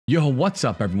Yo, what's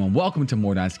up everyone? Welcome to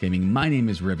MoarDotsGaming. My name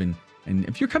is Riven, and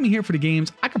if you're coming here for the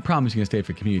games, I can promise you're gonna stay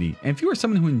for the community. And if you are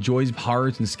someone who enjoys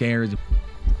horrors and scares,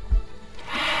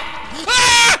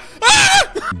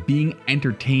 being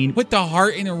entertained put the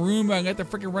heart in a room, I got to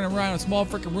freaking run around a small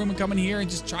freaking room and come in here and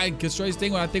just try and destroy this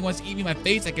thing when I think wants to eat me in my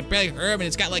face. I can barely hurt him and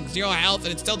it's got like 0 health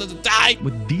and it still doesn't die.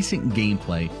 with decent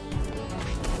gameplay,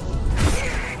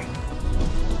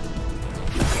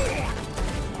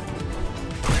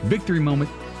 victory moment,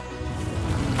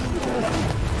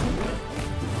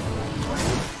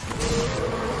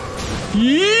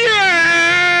 yeah,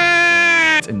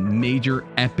 and major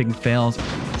epic fails,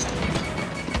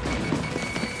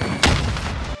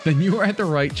 then you are at the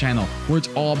right channel, where it's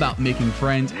all about making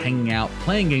friends, hanging out,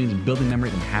 playing games, building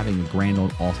memories, and having a grand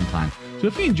old awesome time. So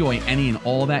if you enjoy any and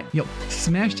all of that,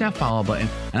 smash that follow button,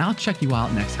 and I'll check you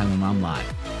out next time when I'm live.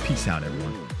 Peace out,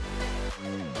 everyone.